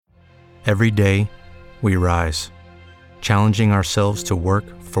Every day, we rise, challenging ourselves to work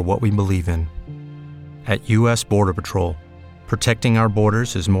for what we believe in. At U.S. Border Patrol, protecting our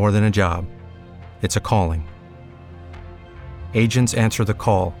borders is more than a job. It's a calling. Agents answer the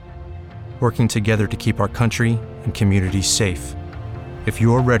call, working together to keep our country and communities safe. If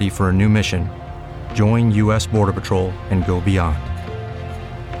you're ready for a new mission, join U.S. Border Patrol and go beyond.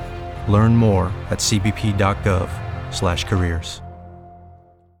 Learn more at cbp.gov/careers.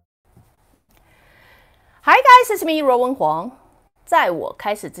 Hi guys, it's me 若文黄。在我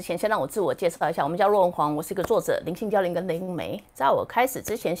开始之前，先让我自我介绍一下，我们叫若文黄，我是一个作者、灵性教练跟灵媒。在我开始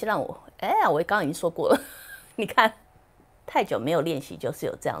之前，先让我，我刚刚已经说过了，你看，太久没有练习，就是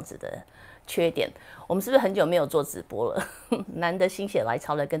有这样子的缺点。我们是不是很久没有做直播了？难得心血来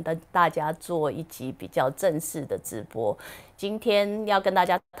潮的跟大家做一集比较正式的直播。今天要跟大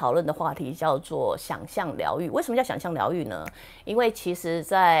家讨论的话题叫做想象疗愈。为什么叫想象疗愈呢？因为其实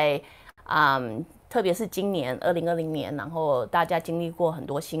在特别是今年2020年，然后大家经历过很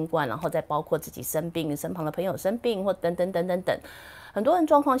多新冠，然后再包括自己生病、身旁的朋友生病，或等等等等等，很多人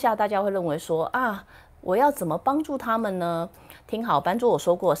状况下，大家会认为说我要怎么帮助他们呢？听好，班主我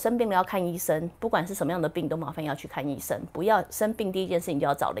说过，生病了要看医生，不管是什么样的病，都麻烦要去看医生，不要生病第一件事情就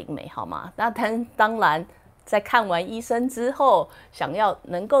要找灵媒，好吗？那当然。在看完医生之后，想要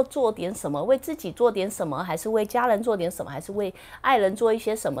能够做点什么，为自己做点什么，还是为家人做点什么，还是为爱人做一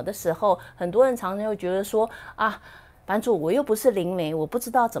些什么的时候，很多人常常会觉得说班主我又不是灵媒，我不知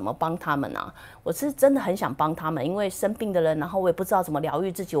道怎么帮他们啊。我是真的很想帮他们，因为生病的人，然后我也不知道怎么疗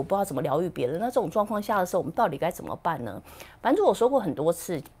愈自己，我不知道怎么疗愈别人。那这种状况下的时候，我们到底该怎么办呢？班主我说过很多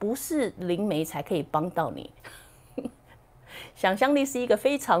次，不是灵媒才可以帮到你。想象力是一个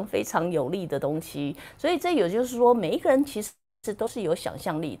非常非常有力的东西，所以这也就是说，每一个人其实都是有想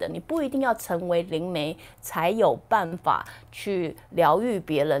象力的。你不一定要成为灵媒才有办法去疗愈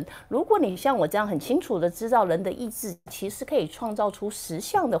别人。如果你像我这样很清楚的知道人的意志其实可以创造出实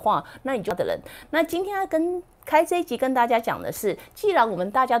相的话，那你就的人。那今天要开这一集跟大家讲的是，既然我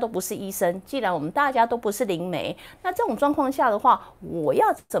们大家都不是医生，既然我们大家都不是灵媒，那这种状况下的话，我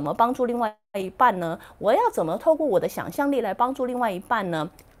要怎么帮助另外一半呢？我要怎么透过我的想象力来帮助另外一半呢？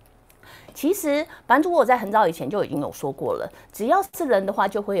其实班主我在很早以前就已经有说过了，只要是人的话，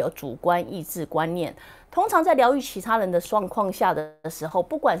就会有主观意志观念。通常在疗愈其他人的状况下的时候，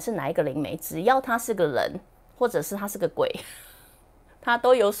不管是哪一个灵媒，只要他是个人，或者是他是个鬼，他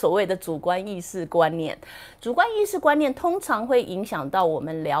都有所谓的主观意识观念。主观意识观念通常会影响到我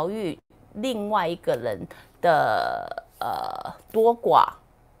们疗愈另外一个人的多寡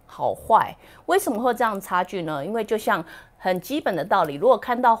好坏。为什么会这样差距呢？因为就像很基本的道理，如果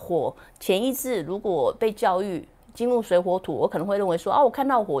看到火，潜意识如果被教育金木水火土，我可能会认为说我看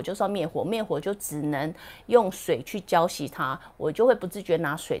到火就是要灭火，灭火就只能用水去浇熄它，我就会不自觉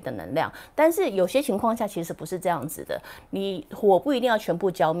拿水的能量。但是有些情况下其实不是这样子的，你火不一定要全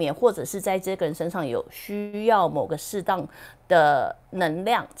部浇灭，或者是在这个人身上有需要某个适当的能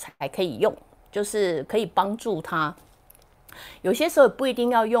量才可以用，就是可以帮助他。有些时候不一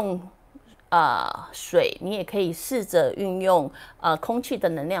定要用水，你也可以试着运用空气的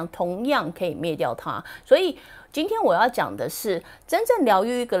能量，同样可以灭掉它。所以今天我要讲的是，真正疗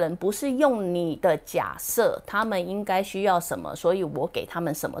愈一个人，不是用你的假设他们应该需要什么，所以我给他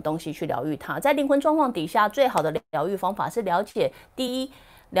们什么东西去疗愈他。在灵魂状况底下，最好的疗愈方法是第一，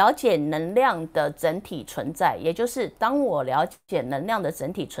了解能量的整体存在，也就是当我了解能量的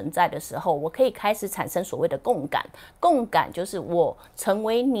整体存在的时候，我可以开始产生所谓的共感。共感就是我成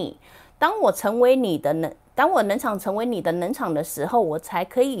为你。当我能场成为你的能场的时候，我才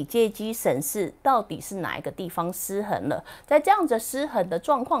可以借机审视到底是哪一个地方失衡了。在这样子失衡的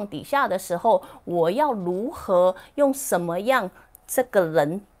状况底下的时候，我要如何用什么样这个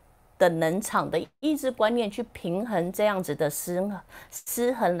人的能场的意志观念去平衡这样子的失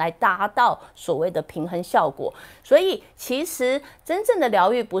衡，来达到所谓的平衡效果。所以其实真正的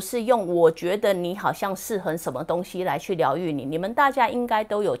疗愈不是用我觉得你好像适合什么东西来去疗愈你。你们大家应该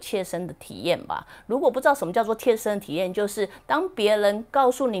都有切身的体验吧？如果不知道什么叫做切身的体验，就是当别人告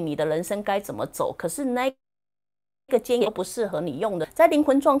诉你你的人生该怎么走，可是那个建议都不适合你用的，在灵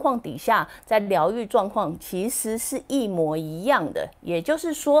魂状况底下，在疗愈状况其实是一模一样的。也就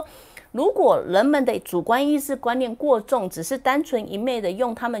是说，如果人们的主观意识观念过重，只是单纯一昧的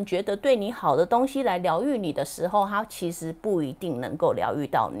用他们觉得对你好的东西来疗愈你的时候，他其实不一定能够疗愈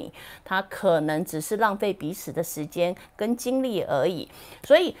到你，他可能只是浪费彼此的时间跟精力而已。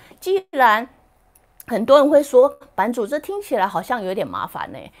所以既然很多人会说，版主这听起来好像有点麻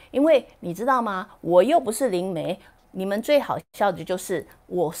烦欸，因为你知道吗，我又不是灵媒，你们最好笑的就是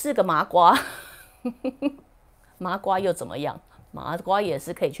我是个麻瓜麻瓜又怎么样？麻瓜也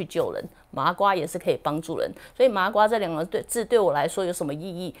是可以去救人，麻瓜也是可以帮助人，所以麻瓜这两个字对我来说有什么意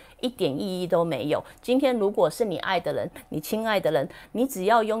义？一点意义都没有。今天如果是你爱的人，你亲爱的人，你只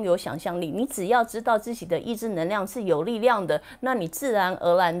要拥有想象力，你只要知道自己的意志能量是有力量的，那你自然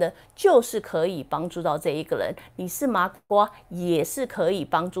而然的就是可以帮助到这一个人。你是麻瓜也是可以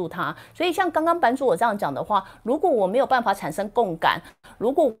帮助他。所以像刚刚版主我这样讲的话，如果我没有办法产生共感，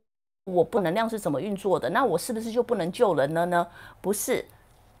如果我不能量是怎么运作的，那我是不是就不能救人了呢？不是，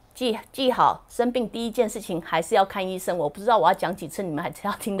记好，生病第一件事情还是要看医生。我不知道我要讲几次，你们还是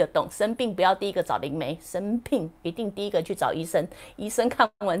要听得懂。生病不要第一个找灵媒，生病一定第一个去找医生。医生看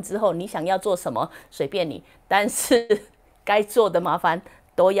完之后，你想要做什么随便你，但是该做的麻烦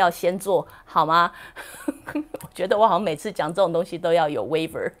都要先做，好吗？我觉得我好像每次讲这种东西都要有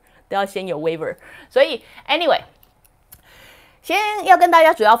waiver， 都要先有 waiver。所以 anyway。先要跟大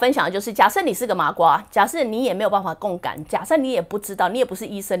家主要分享的就是，假设你是个麻瓜，假设你也没有办法共感，假设你也不知道，你也不是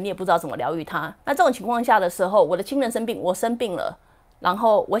医生，你也不知道怎么疗愈他。那这种情况下的时候，我的亲人生病，我生病了，然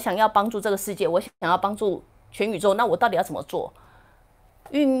后我想要帮助这个世界，我想要帮助全宇宙，那我到底要怎么做？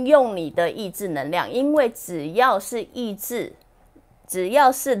运用你的意志能量，因为只要是意志，只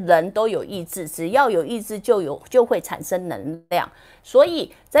要是人都有意志，只要有意志就会产生能量。所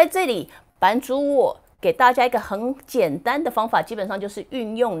以在这里，版主我给大家一个很简单的方法，基本上就是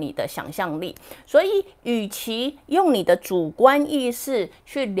运用你的想象力。所以，与其用你的主观意识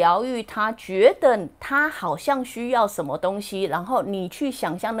去疗愈他，觉得他好像需要什么东西，然后你去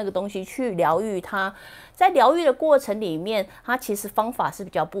想象那个东西去疗愈他，在疗愈的过程里面，它其实方法是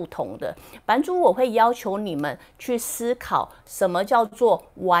比较不同的。版主我会要求你们去思考，什么叫做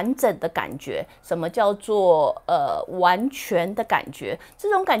完整的感觉，什么叫做完全的感觉。这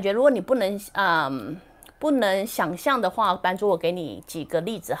种感觉，如果你不能想象的话，版主我给你几个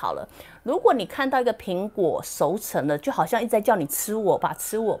例子好了。如果你看到一个苹果熟成了，就好像一直在叫你吃我吧，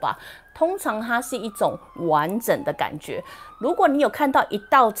吃我吧。通常它是一种完整的感觉。如果你有看到一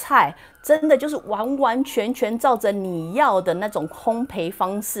道菜，真的就是完完全全照着你要的那种烘焙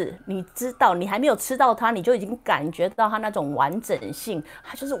方式，你知道你还没有吃到它，你就已经感觉到它那种完整性，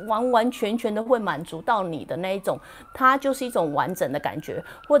它就是完完全全的会满足到你的那一种，它就是一种完整的感觉。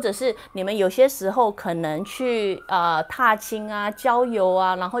或者是你们有些时候可能去踏青啊、郊游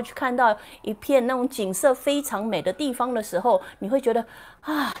啊，然后去看到一片那种景色非常美的地方的时候，你会觉得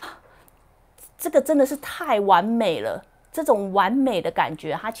这个真的是太完美了。这种完美的感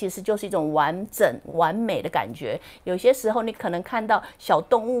觉，它其实就是一种完整、完美的感觉。有些时候，你可能看到小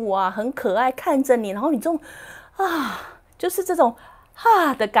动物啊，很可爱，看着你，然后你这种就是这种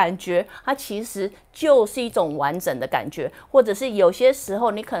的感觉，它其实就是一种完整的感觉。或者是有些时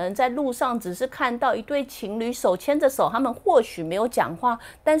候，你可能在路上只是看到一对情侣手牵着手，他们或许没有讲话，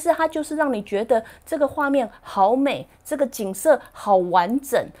但是它就是让你觉得这个画面好美，这个景色好完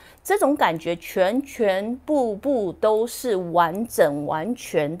整。这种感觉全部都是完整完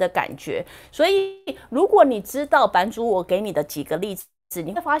全的感觉。所以如果你知道版主我给你的几个例子，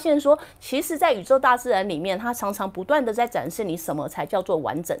你会发现说，其实在宇宙大自然里面，它常常不断的在展示你什么才叫做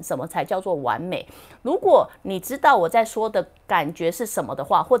完整，什么才叫做完美。如果你知道我在说的感觉是什么的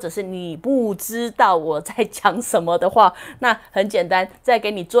话，或者是你不知道我在讲什么的话，那很简单，再给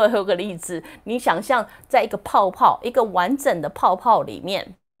你最后一个例子。你想象在一个泡泡，一个完整的泡泡里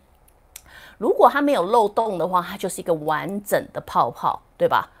面，如果它没有漏洞的话，它就是一个完整的泡泡，对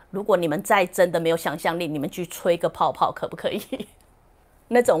吧？如果你们再真的没有想象力，你们去吹个泡泡可不可以？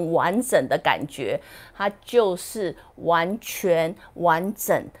那种完整的感觉，它就是完全完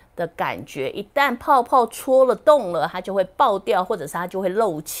整的感觉。一旦泡泡戳了洞了，它就会爆掉，或者是它就会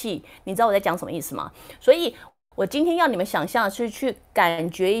漏气。你知道我在讲什么意思吗？所以我今天要你们想象的是去感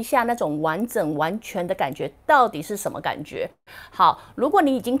觉一下那种完整完全的感觉到底是什么感觉。好，如果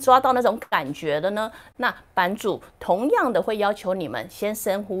你已经抓到那种感觉了呢，那版主同样的会要求你们先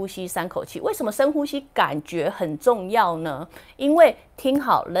深呼吸3口气。为什么深呼吸感觉很重要呢？因为听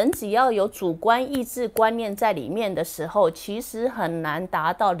好，人只要有主观意志观念在里面的时候，其实很难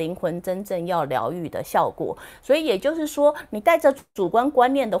达到灵魂真正要疗愈的效果。所以也就是说，你带着主观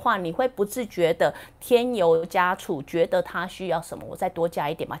观念的话，你会不自觉的添油加醋，觉得他需要什么，我再多加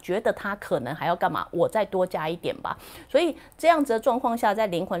一点吧；觉得他可能还要干嘛，我再多加一点吧。所以这样子的状况下，在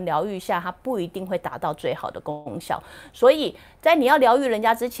灵魂疗愈下，它不一定会达到最好的功效。所以在你要疗愈人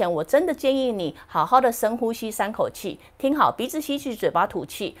家之前，我真的建议你好好的深呼吸3口气。听好，鼻子吸气，嘴巴吐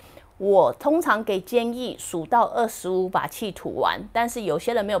气。我通常给建议数到25把气吐完，但是有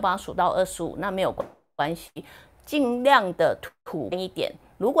些人没有办法数到25，那没有关系，尽量的吐一点。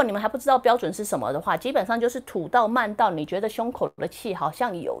如果你们还不知道标准是什么的话，基本上就是吐到慢到你觉得胸口的气好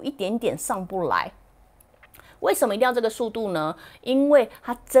像有一点点上不来，为什么一定要这个速度呢？因为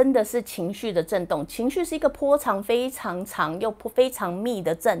它真的是情绪的震动，情绪是一个波长非常长又非常密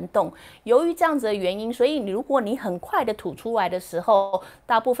的震动。由于这样子的原因，所以如果你很快的吐出来的时候，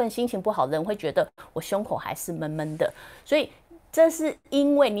大部分心情不好的人会觉得我胸口还是闷闷的，所以这是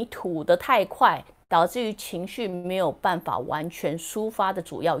因为你吐得太快，导致于情绪没有办法完全抒发的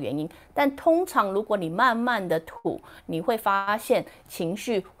主要原因。但通常如果你慢慢的吐，你会发现情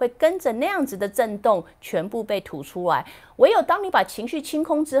绪会跟着那样子的震动全部被吐出来。唯有当你把情绪清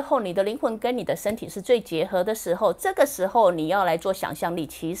空之后，你的灵魂跟你的身体是最结合的时候，这个时候你要来做想象力，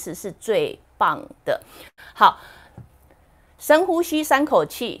其实是最棒的。好，深呼吸3口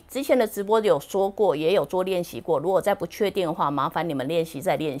气，之前的直播有说过，也有做练习过。如果再不确定的话，麻烦你们练习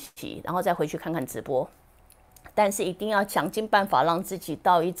再练习，然后再回去看看直播。但是一定要想尽办法让自己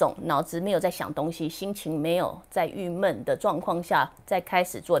到一种脑子没有在想东西，心情没有在郁闷的状况下，再开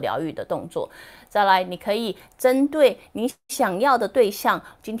始做疗愈的动作。再来，你可以针对你想要的对象，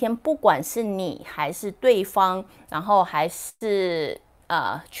今天不管是你还是对方，然后还是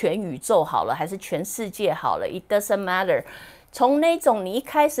全宇宙好了，还是全世界好了 ，it doesn't matter。从那种你一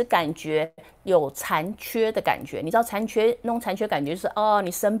开始感觉有残缺的感觉，你知道那种残缺感觉就是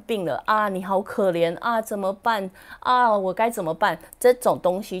你生病了啊，你好可怜啊，怎么办啊，我该怎么办？这种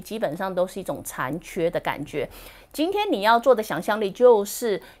东西基本上都是一种残缺的感觉。今天你要做的想象力就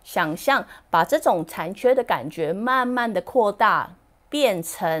是想象把这种残缺的感觉慢慢的扩大，变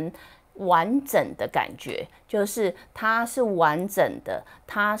成完整的感觉，就是它是完整的，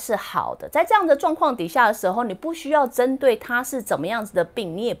它是好的。在这样的状况底下的时候，你不需要针对它是怎么样子的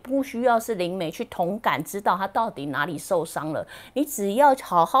病，你也不需要是灵媒去同感知道它到底哪里受伤了，你只要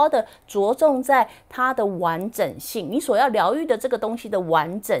好好的着重在它的完整性，你所要疗愈的这个东西的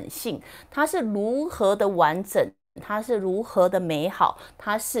完整性，它是如何的完整，它是如何的美好，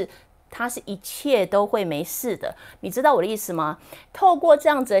它是一切都会没事的，你知道我的意思吗？透过这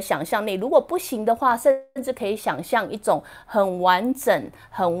样子的想象力，如果不行的话，甚至可以想象一种很完整、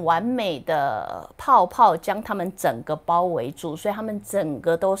很完美的泡泡将它们整个包围住，所以它们整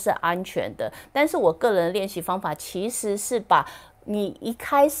个都是安全的。但是我个人的练习方法其实是把你一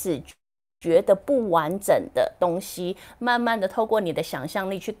开始觉得不完整的东西，慢慢的透过你的想象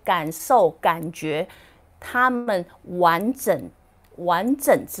力去感受、感觉它们完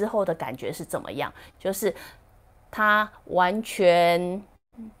整之后的感觉是怎么样，就是它完全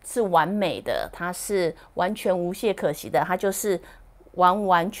是完美的，它是完全无懈可击的，它就是完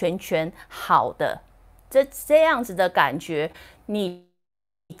完全全好的。这样子的感觉，你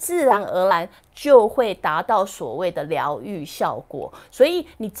自然而然就会达到所谓的疗愈效果。所以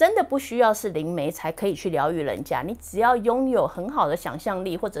你真的不需要是灵媒才可以去疗愈人家，你只要拥有很好的想象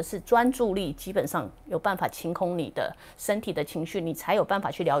力或者是专注力，基本上有办法清空你的身体的情绪，你才有办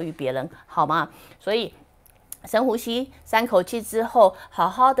法去疗愈别人，好吗？所以深呼吸3口气之后，好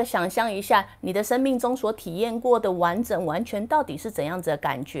好的想象一下你的生命中所体验过的完整完全到底是怎样子的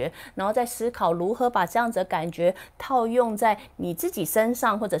感觉，然后再思考如何把这样子的感觉套用在你自己身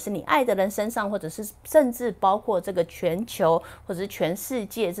上，或者是你爱的人身上，或者是甚至包括这个全球或者是全世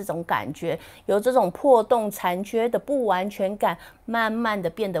界，这种感觉由这种破洞残缺的不完全感慢慢的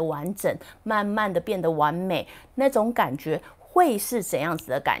变得完整，慢慢的变得完美，那种感觉会是怎样子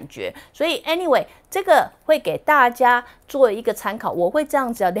的感觉。所以 anyway 这个会给大家做一个参考，我会这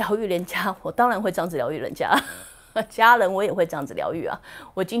样子疗愈人家，我当然会这样子疗愈人家家人我也会这样子疗愈啊。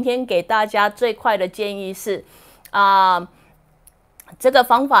我今天给大家最快的建议是这个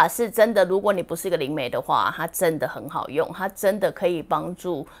方法是真的，如果你不是一个灵媒的话，它真的很好用，它真的可以帮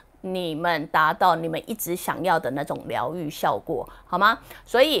助你们达到你们一直想要的那种疗愈效果，好吗？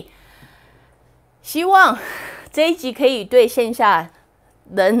所以希望这一集可以对线下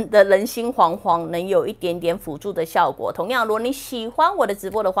人的人心惶惶能有一点点辅助的效果。同样，如果你喜欢我的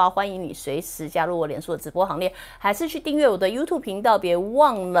直播的话，欢迎你随时加入我脸书的直播行列，还是去订阅我的 YouTube 频道，别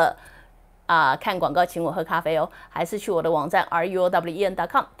忘了看广告请我喝咖啡哦，还是去我的网站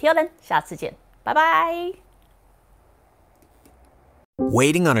ruowen.com。 Till then， 下次见，拜拜。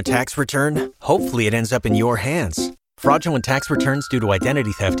 Waiting on a tax return? Hopefully it ends up in your hands. Fraudulent tax returns due to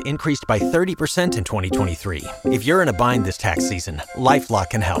identity theft increased by 30% in 2023. If you're in a bind this tax season,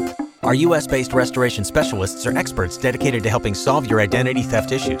 LifeLock can help. Our U.S.-based restoration specialists are experts dedicated to helping solve your identity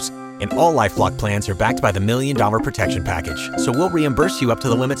theft issues. And all LifeLock plans are backed by the $1 Million Protection Package. So we'll reimburse you up to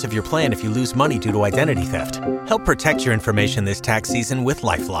the limits of your plan if you lose money due to identity theft. Help protect your information this tax season with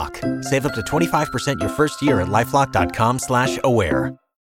LifeLock. Save up to 25% your first year at LifeLock.com/aware.